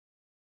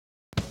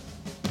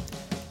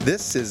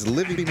This is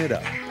Living It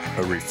Up,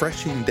 a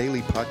refreshing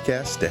daily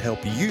podcast to help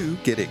you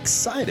get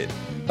excited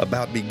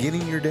about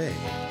beginning your day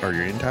or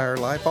your entire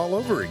life all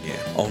over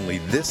again. Only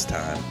this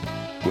time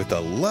with a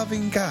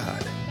loving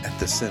God at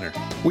the center.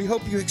 We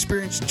hope you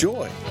experience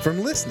joy from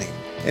listening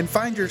and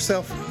find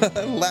yourself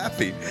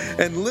laughing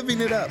and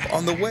living it up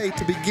on the way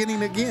to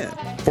beginning again.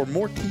 For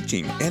more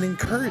teaching and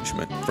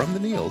encouragement from the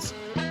Neals,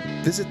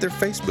 visit their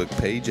Facebook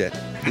page at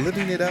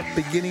Living It Up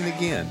Beginning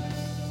Again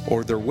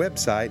or their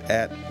website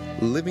at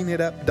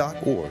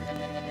livingitup.org.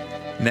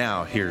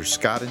 Now, here's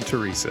Scott and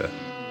Teresa.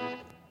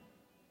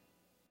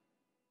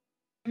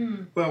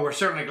 Well, we're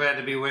certainly glad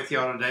to be with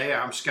y'all today.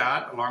 I'm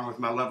Scott, along with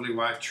my lovely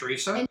wife,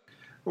 Teresa.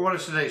 What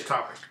is today's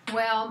topic?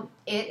 Well,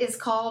 it is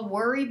called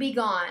Worry Be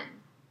Gone.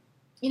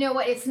 You know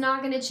what? It's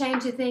not going to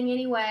change a thing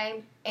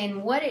anyway.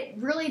 And what it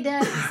really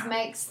does is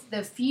makes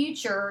the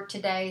future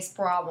today's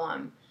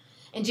problem.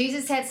 And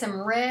Jesus had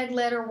some red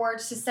letter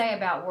words to say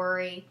about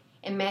worry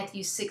in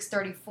Matthew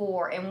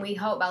 6:34. And we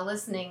hope by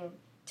listening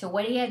to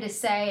what he had to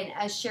say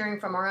and us sharing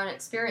from our own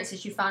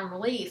experiences, you find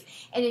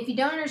relief. And if you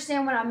don't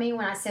understand what I mean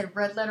when I said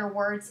red letter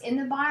words in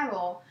the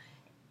Bible,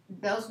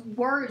 those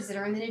words that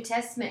are in the New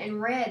Testament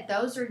in red,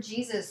 those are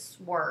Jesus'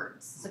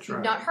 words. So if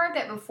you've not heard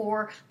that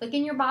before, look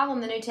in your Bible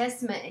in the New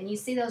Testament and you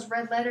see those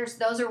red letters,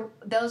 those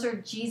are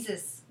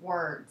Jesus'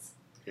 words.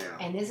 Yeah.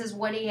 And this is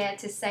what he had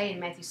to say in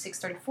Matthew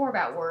 6:34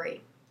 about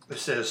worry. It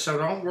says, "So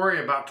don't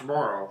worry about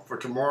tomorrow, for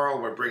tomorrow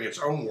will bring its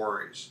own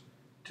worries.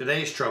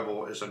 Today's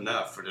trouble is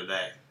enough for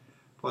today."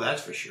 Well,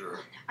 that's for sure.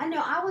 I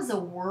know I was a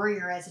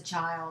worrier as a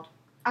child.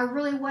 I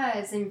really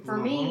was. And for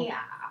me,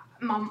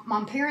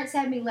 my parents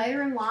had me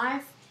later in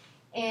life,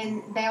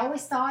 and they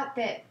always thought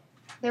that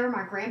they were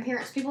my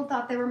grandparents. People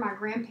thought they were my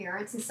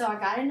grandparents. And so I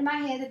got into my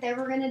head that they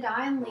were going to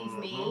die and leave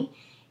me.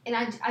 And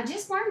I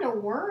just learned to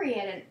worry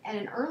at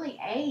an early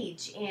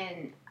age.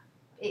 And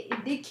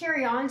it did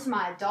carry on to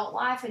my adult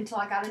life until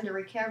I got into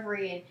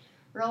recovery and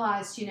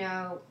realized,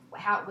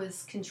 how it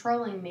was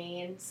controlling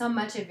me. And so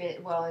much of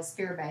it, is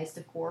fear-based,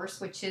 of course,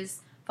 which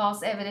is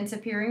false evidence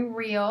appearing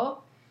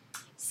real.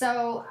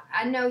 So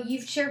I know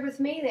you've shared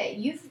with me that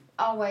you've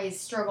always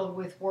struggled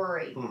with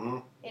worry. Mm-hmm.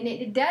 And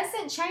it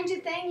doesn't change a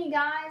thing, you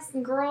guys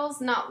and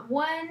girls, not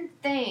one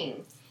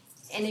thing.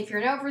 And if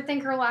you're an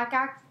overthinker like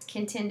I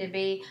can tend to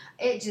be,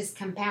 it just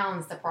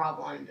compounds the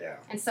problem. Yeah.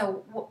 And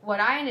so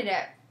what I ended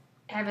up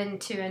having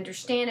to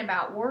understand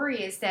about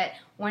worry is that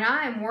when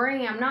I am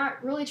worrying, I'm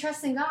not really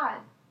trusting God.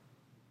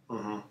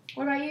 Mm-hmm.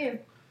 What about you?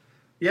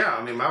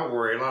 Yeah, a lot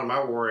of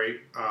my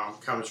worry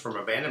comes from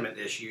abandonment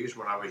issues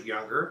when I was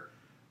younger,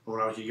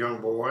 when I was a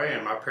young boy,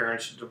 and my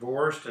parents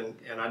divorced, and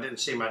I didn't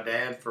see my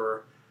dad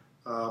for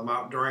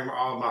during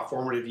all of my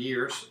formative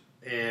years,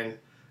 and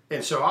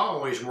so I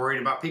always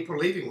worried about people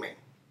leaving me.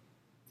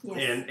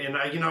 Yes. And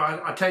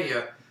I tell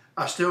you,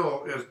 I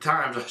still at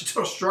times I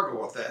still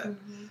struggle with that,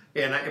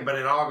 but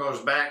it all goes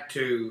back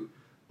to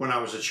when I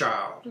was a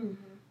child,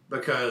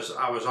 because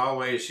I was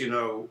always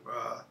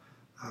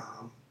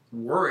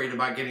worried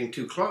about getting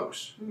too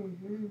close,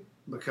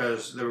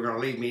 because they were going to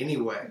leave me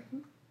anyway,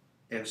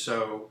 and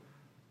so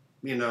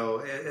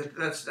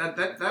that's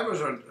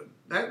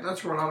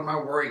where a lot of my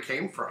worry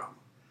came from,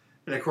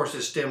 and of course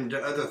it stemmed to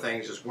other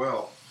things as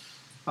well.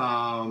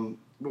 But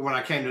when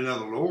I came to know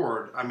the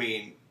Lord,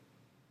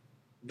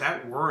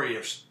 that worry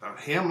of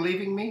Him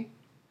leaving me,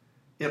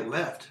 it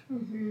left.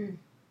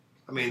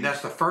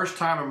 That's the first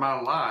time in my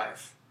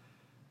life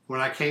when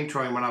I came to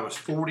Him when I was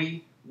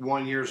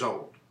 41 years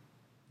old.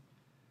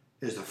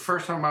 Is the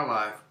first time in my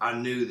life I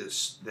knew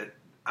that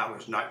I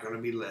was not going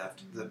to be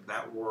left,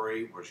 that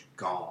worry was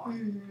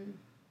gone.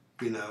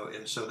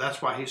 And so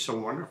that's why He's so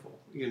wonderful,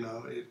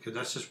 because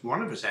that's just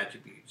one of His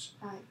attributes.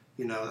 Right.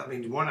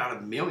 One out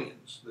of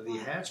millions that He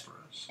has for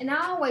us. And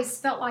I always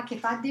felt like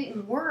if I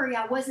didn't worry,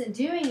 I wasn't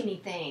doing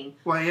anything.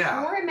 Well,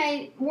 yeah.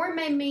 Worry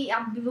made me,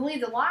 I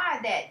believe the lie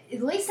that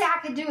at least I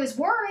could do is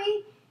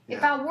worry. Yeah.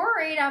 If I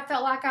worried, I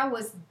felt like I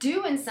was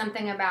doing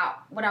something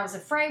about what I was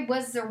afraid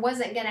wasn't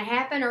going to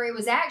happen, or it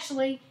was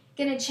actually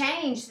going to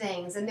change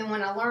things. And then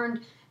when I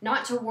learned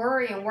not to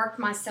worry and worked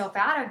myself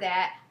out of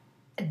that,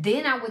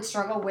 then I would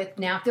struggle with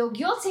now feel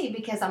guilty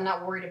because I'm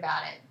not worried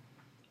about it.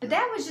 But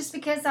that was just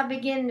because I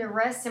began to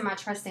rest in my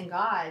trust in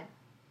God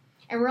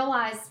and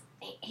realize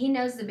He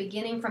knows the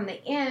beginning from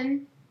the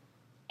end.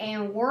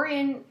 And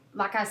worrying,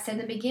 like I said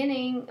in the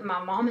beginning,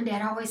 my mom and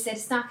dad always said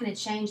it's not going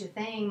to change a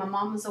thing. My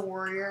mom was a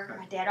worrier.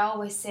 My dad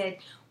always said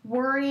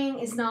worrying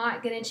is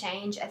not going to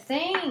change a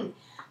thing.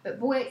 But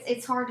boy,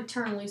 it's hard to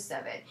turn loose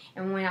of it.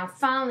 And when I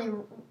finally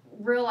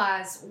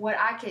realized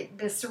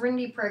the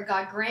serenity prayer,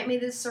 God grant me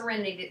the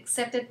serenity to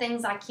accept the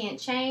things I can't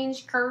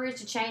change, courage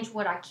to change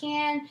what I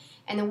can,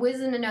 and the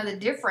wisdom to know the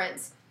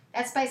difference.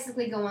 That's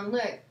basically going,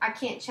 look, I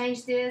can't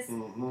change this.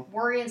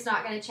 Worrying's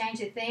not going to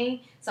change a thing.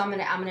 So I'm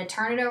gonna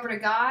turn it over to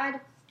God,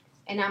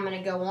 and I'm going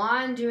to go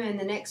on doing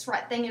the next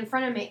right thing in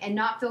front of me and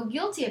not feel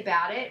guilty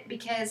about it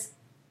because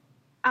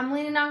I'm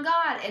leaning on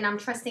God and I'm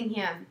trusting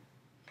Him.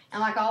 And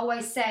like I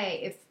always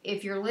say,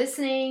 if you're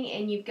listening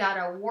and you've got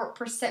a warped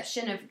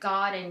perception of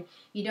God and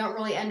you don't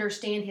really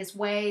understand His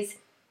ways,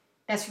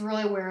 That's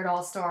really where it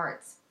all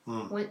starts.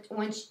 Mm.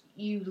 Once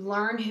you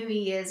learn who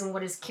he is and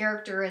what his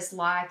character is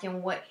like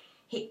and what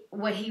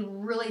he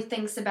really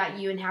thinks about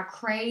you and how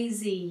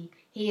crazy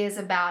he is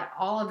about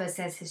all of us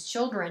as his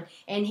children.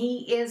 And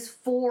he is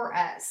for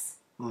us,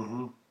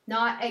 Mm-hmm.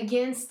 not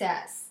against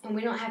us. And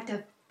we don't have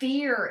to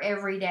fear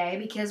every day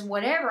because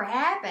whatever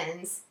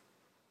happens,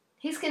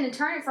 he's going to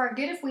turn it for our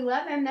good if we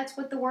love him. That's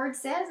what the word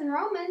says in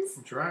Romans.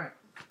 That's right.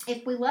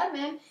 If we love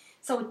him.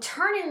 So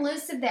turning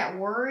loose of that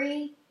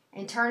worry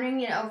and turning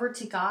it over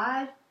to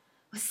God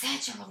was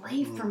such a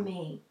relief for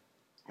me.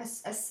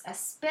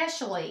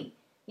 Especially,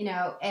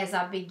 as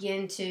I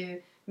begin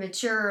to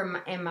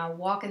mature and my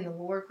walk in the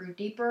Lord grew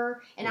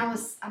deeper. And I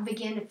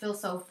began to feel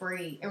so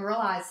free and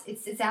realize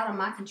it's out of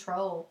my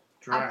control.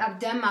 That's right. I've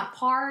done my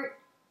part,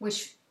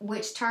 which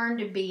turned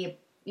to be,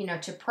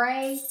 to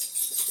pray,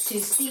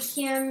 to seek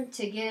him,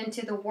 to get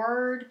into the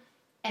word.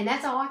 And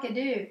that's all I could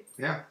do.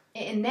 Yeah.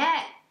 And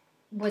that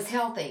was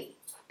healthy.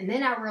 And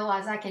then I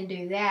realized I can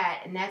do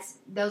that. And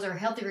those are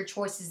healthier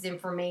choices than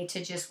for me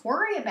to just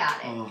worry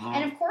about it.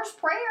 And of course,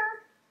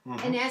 prayer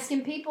and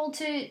asking people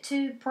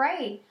to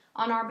pray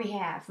on our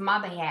behalf, my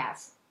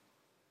behalf.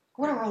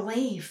 What a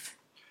relief.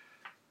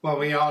 Well,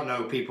 we all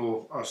know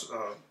people,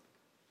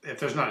 if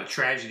there's not a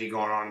tragedy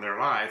going on in their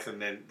life,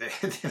 and then they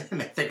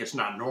think it's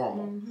not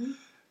normal. Mm-hmm.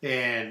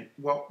 And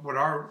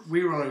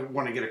we really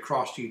want to get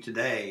across to you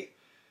today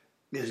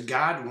is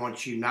God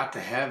wants you not to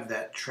have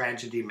that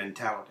tragedy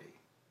mentality.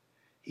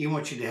 He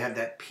wants you to have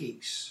that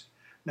peace.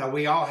 Now,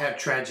 we all have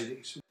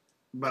tragedies,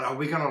 but are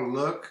we going to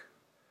look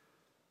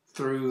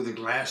through the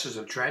glasses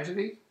of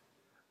tragedy,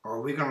 or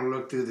are we going to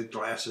look through the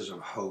glasses of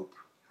hope?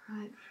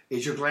 Right.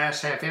 Is your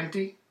glass half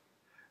empty,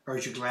 or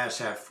is your glass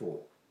half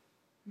full?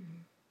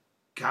 Mm-hmm.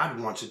 God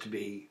wants it to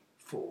be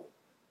full,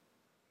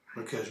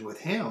 because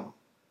with him,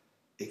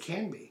 it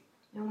can be.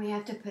 And we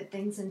have to put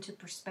things into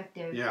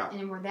perspective. Yeah.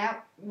 And where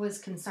that was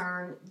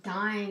concerned,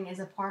 dying is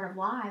a part of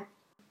life.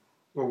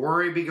 Well,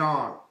 worry be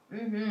gone.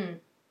 Mm-hmm.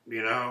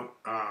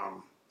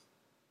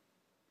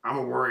 I'm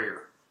a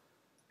worrier,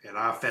 and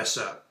I fess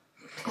up.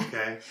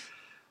 Okay,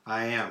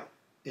 I am.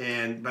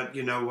 But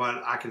you know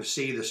what? I can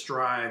see the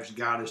strives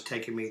God has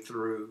taken me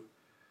through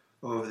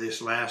over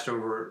this last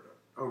over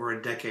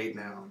a decade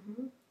now.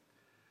 Mm-hmm.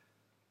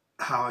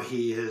 How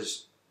he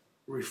is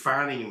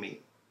refining me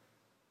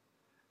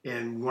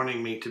and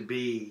wanting me to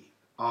be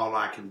all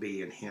I can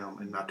be in him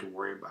and not to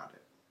worry about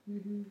it.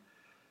 Mm-hmm.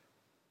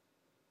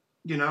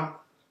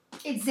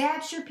 It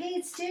zaps your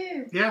peace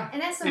too. Yeah,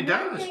 and that's the it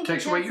does. Thing It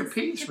takes away your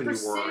peace when you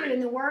worry.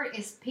 And the word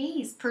is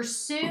peace.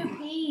 Pursue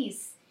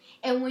peace.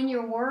 And when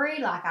you're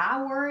worried, like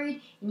I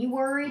worried, and you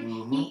worried,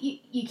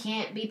 you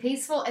can't be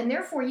peaceful, and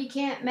therefore you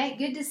can't make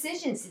good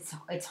decisions.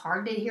 It's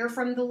hard to hear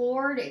from the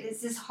Lord.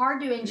 It's just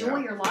hard to enjoy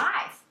your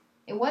life.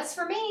 It was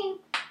for me.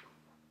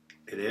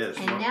 It is.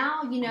 And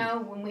now,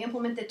 when we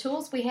implement the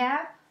tools we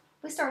have,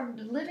 we start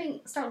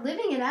living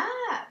it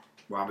up.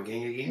 While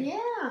beginning again?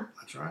 Yeah.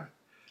 That's right.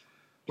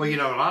 Well, a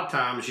lot of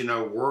times,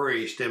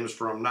 worry stems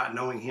from not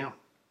knowing him.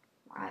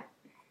 Right.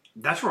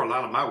 That's where a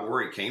lot of my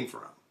worry came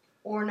from.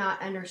 Or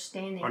not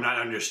understanding. Or not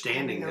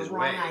understanding his ways. The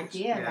wrong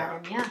idea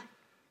about him, yeah.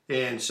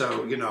 And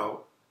so,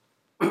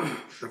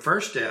 the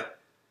first step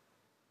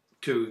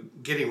to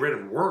getting rid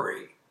of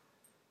worry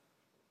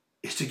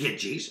is to get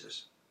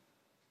Jesus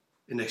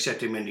and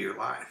accept him into your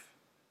life.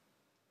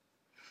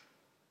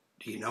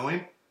 Do you know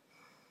him?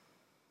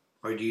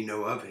 Or do you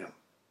know of him?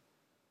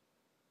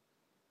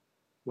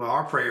 Well,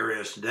 our prayer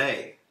is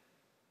today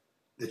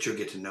that you'll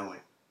get to know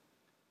him.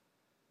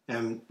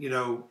 And,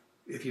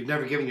 if you've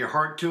never given your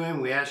heart to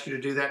him, we ask you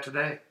to do that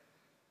today.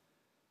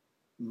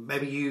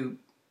 Maybe you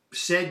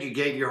said you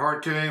gave your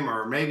heart to him,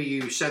 or maybe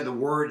you said the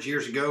words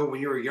years ago when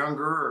you were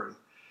younger, or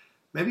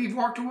maybe you've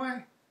walked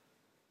away.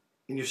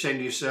 And you're saying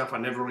to yourself, I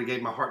never really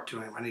gave my heart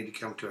to him. I need to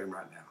come to him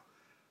right now.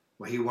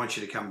 Well, he wants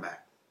you to come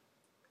back.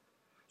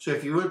 So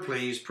if you would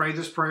please, pray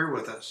this prayer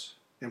with us.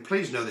 And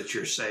please know that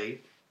you're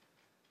saved.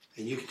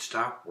 And you can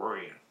stop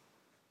worrying.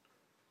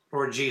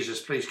 Lord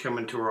Jesus, please come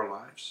into our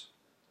lives.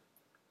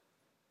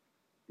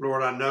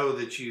 Lord, I know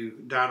that you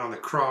died on the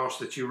cross,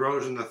 that you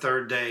rose on the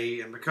third day,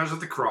 and because of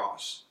the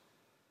cross,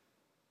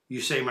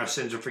 you say my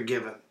sins are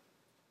forgiven.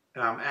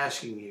 And I'm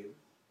asking you,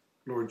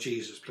 Lord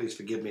Jesus, please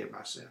forgive me of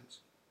my sins.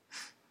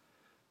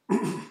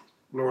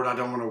 Lord, I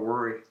don't want to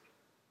worry.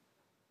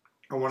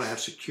 I want to have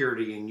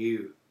security in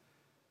you,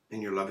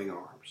 in your loving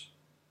arms.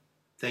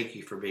 Thank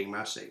you for being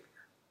my Savior.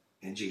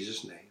 In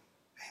Jesus' name,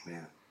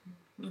 amen.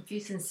 If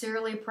you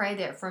sincerely pray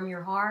that from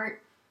your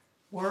heart,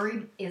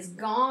 worry is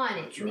gone.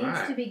 It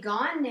needs to be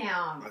gone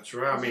now. That's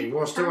right.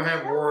 We'll still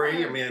have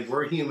worry.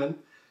 We're human.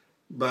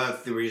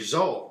 But the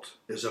result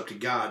is up to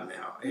God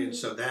now. And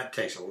so that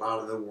takes a lot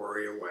of the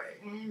worry away.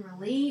 And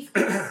relief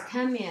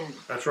come in.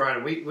 That's right.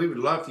 And we would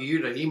love for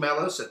you to email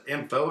us at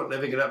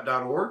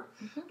info@livingitup.org.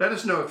 Let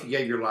us know if you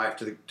gave your life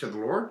to the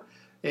Lord.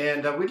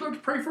 And we'd love to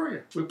pray for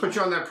you. We put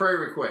you on that prayer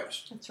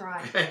request. That's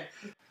right.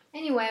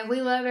 Anyway,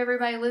 we love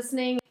everybody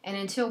listening. And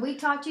until we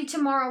talk to you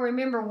tomorrow,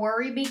 remember,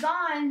 worry be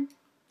gone.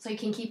 So you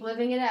can keep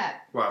living it up.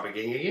 While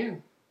beginning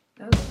again.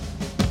 Okay.